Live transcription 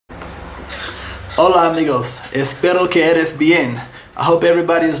Hola amigos, espero que eres bien. I hope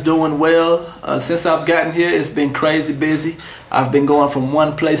everybody is doing well. Since I've gotten here, it's been crazy busy. I've been going from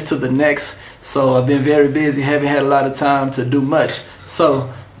one place to the next, so I've been very busy, haven't had a lot of time to do much.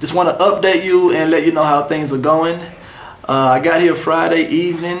 So just want to update you and let you know how things are going. I got here Friday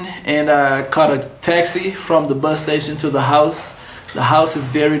evening and I caught a taxi from the bus station to the house. The house is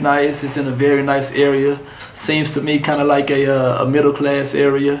very nice. It's in a very nice area. Seems to me kind of like a middle class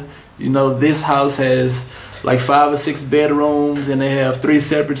area. You know, this house has like 5 or 6 bedrooms and they have 3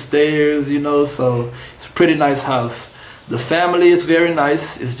 separate stairs, you know, so it's a pretty nice house. The family is very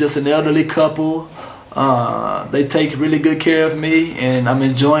nice. It's just an elderly couple. They take really good care of me and I'm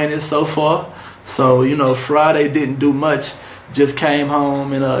enjoying it so far. So, you know, Friday didn't do much, just came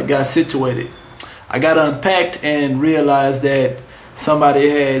home and got situated. I got unpacked and realized that somebody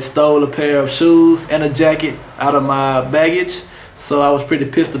had stole a pair of shoes and a jacket out of my baggage. So I was pretty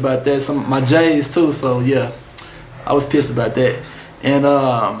pissed about that. Some of my J's too, so yeah, I was pissed about that. And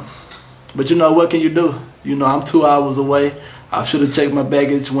but you know, what can you do? You know, I'm 2 hours away. I should have checked my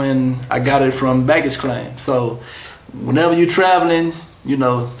baggage when I got it from baggage claim. So whenever you're traveling, you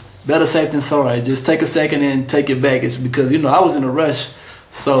know, better safe than sorry. Just take a second and take your baggage, because you know, I was in a rush.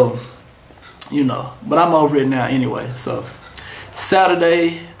 So, you know, but I'm over it now anyway. So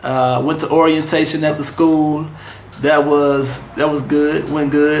Saturday, went to orientation at the school. That was good,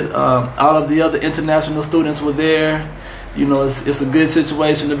 went good. All of the other international students were there. You know, it's a good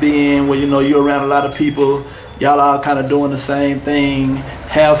situation to be in where, you know, you're around a lot of people. Y'all are kind of doing the same thing,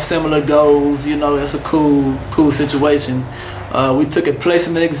 have similar goals. You know, it's a cool situation. We took a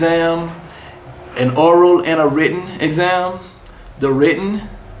placement exam, an oral and a written exam. The written,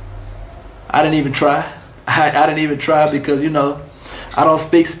 I didn't even try. I didn't even try because, you know, I don't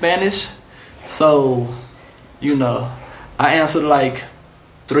speak Spanish. So, you know, I answered like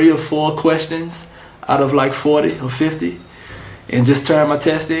 3 or 4 questions out of like 40 or 50 and just turned my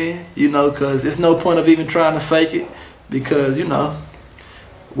test in, you know, because it's no point of even trying to fake it, because, you know,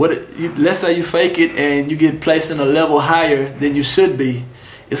 let's say you fake it and you get placed in a level higher than you should be,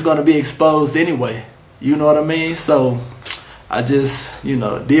 it's going to be exposed anyway. You know what I mean? So I just, you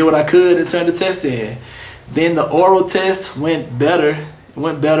know, did what I could and turned the test in. Then the oral test went better.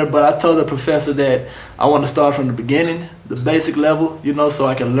 But I told the professor that I want to start from the beginning, the basic level, you know, so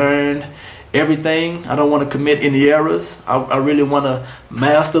I can learn everything. I don't want to commit any errors. I really want to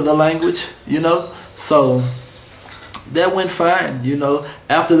master the language, you know. So that went fine, you know.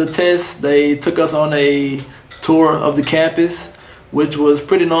 After the test, they took us on a tour of the campus, which was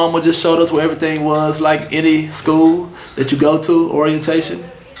pretty normal. Just showed us where everything was, like any school that you go to, orientation.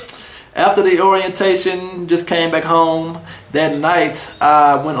 After the orientation, just came back home. That night,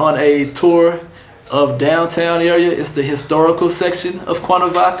 I went on a tour of downtown area. It's the historical section of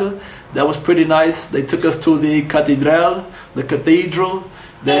Cuernavaca. That was pretty nice. They took us to the cathedral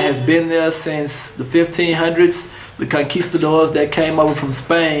that has been there since the 1500s. The conquistadors that came over from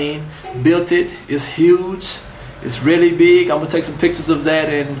Spain built it. It's huge. It's really big. I'm gonna take some pictures of that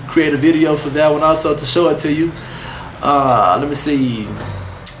and create a video for that one also to show it to you. Let me see.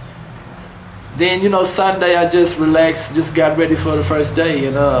 Then, you know, Sunday I just relaxed, just got ready for the first day,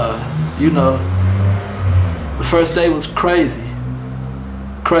 and you know, the first day was crazy,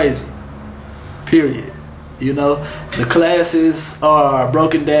 period. You know, the classes are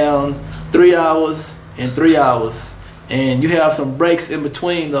broken down 3 hours and 3 hours, and you have some breaks in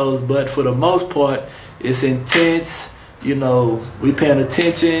between those, but for the most part, it's intense. You know, we paying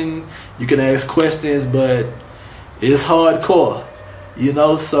attention, you can ask questions, but it's hardcore, you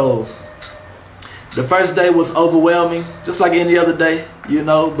know. So the first day was overwhelming, just like any other day, you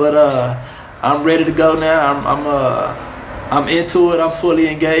know, but I'm ready to go now. I'm into it. I'm fully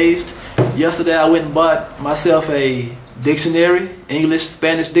engaged. Yesterday I went and bought myself a dictionary, English,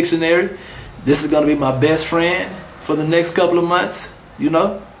 Spanish dictionary. This is going to be my best friend for the next couple of months, you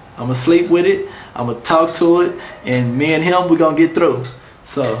know. I'm going to sleep with it. I'm going to talk to it, and me and him, we're going to get through.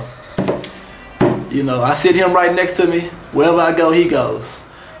 So, you know, I sit him right next to me. Wherever I go, he goes.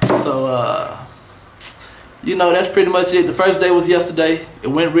 So, you know, that's pretty much it. The first day was yesterday. It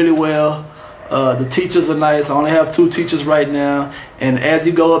went really well. The teachers are nice. I only have 2 teachers right now. And as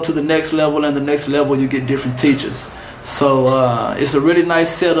you go up to the next level and the next level, you get different teachers. So it's a really nice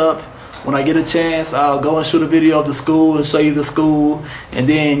setup. When I get a chance, I'll go and shoot a video of the school and show you the school, and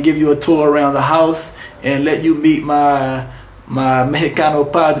then give you a tour around the house and let you meet my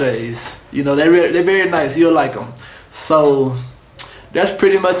Mexicano padres. You know, they're very nice. You'll like them. So that's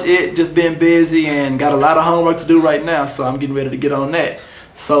pretty much it. Just been busy and got a lot of homework to do right now, so I'm getting ready to get on that.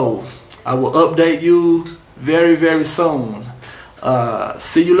 So I will update you very, very soon.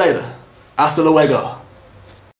 See you later. Hasta luego.